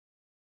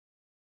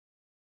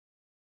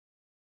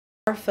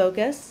Our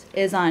focus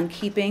is on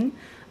keeping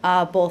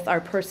both our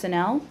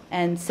personnel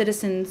and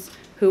citizens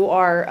who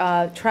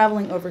are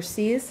traveling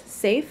overseas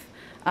safe.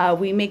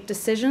 We make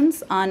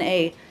decisions on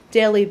a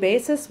daily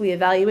basis. We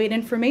evaluate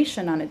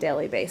information on a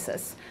daily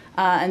basis.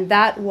 And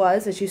that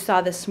was, as you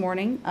saw this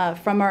morning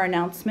from our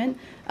announcement,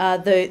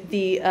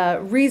 the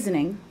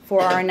reasoning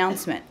for our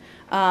announcement.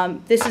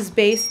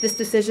 This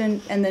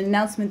decision and the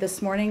announcement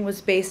this morning was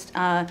based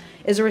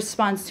as a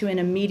response to an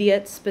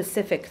immediate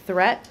specific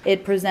threat.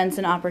 It presents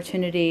an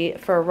opportunity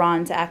for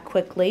Iran to act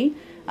quickly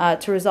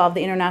to resolve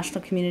the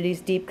international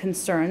community's deep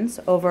concerns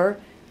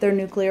over their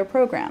nuclear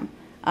program.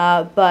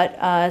 But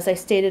as I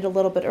stated a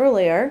little bit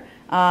earlier,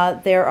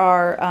 there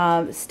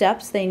are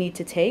steps they need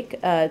to take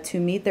to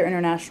meet their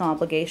international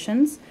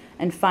obligations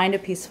and find a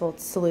peaceful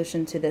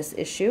solution to this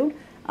issue.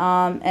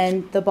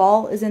 And the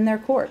ball is in their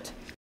court.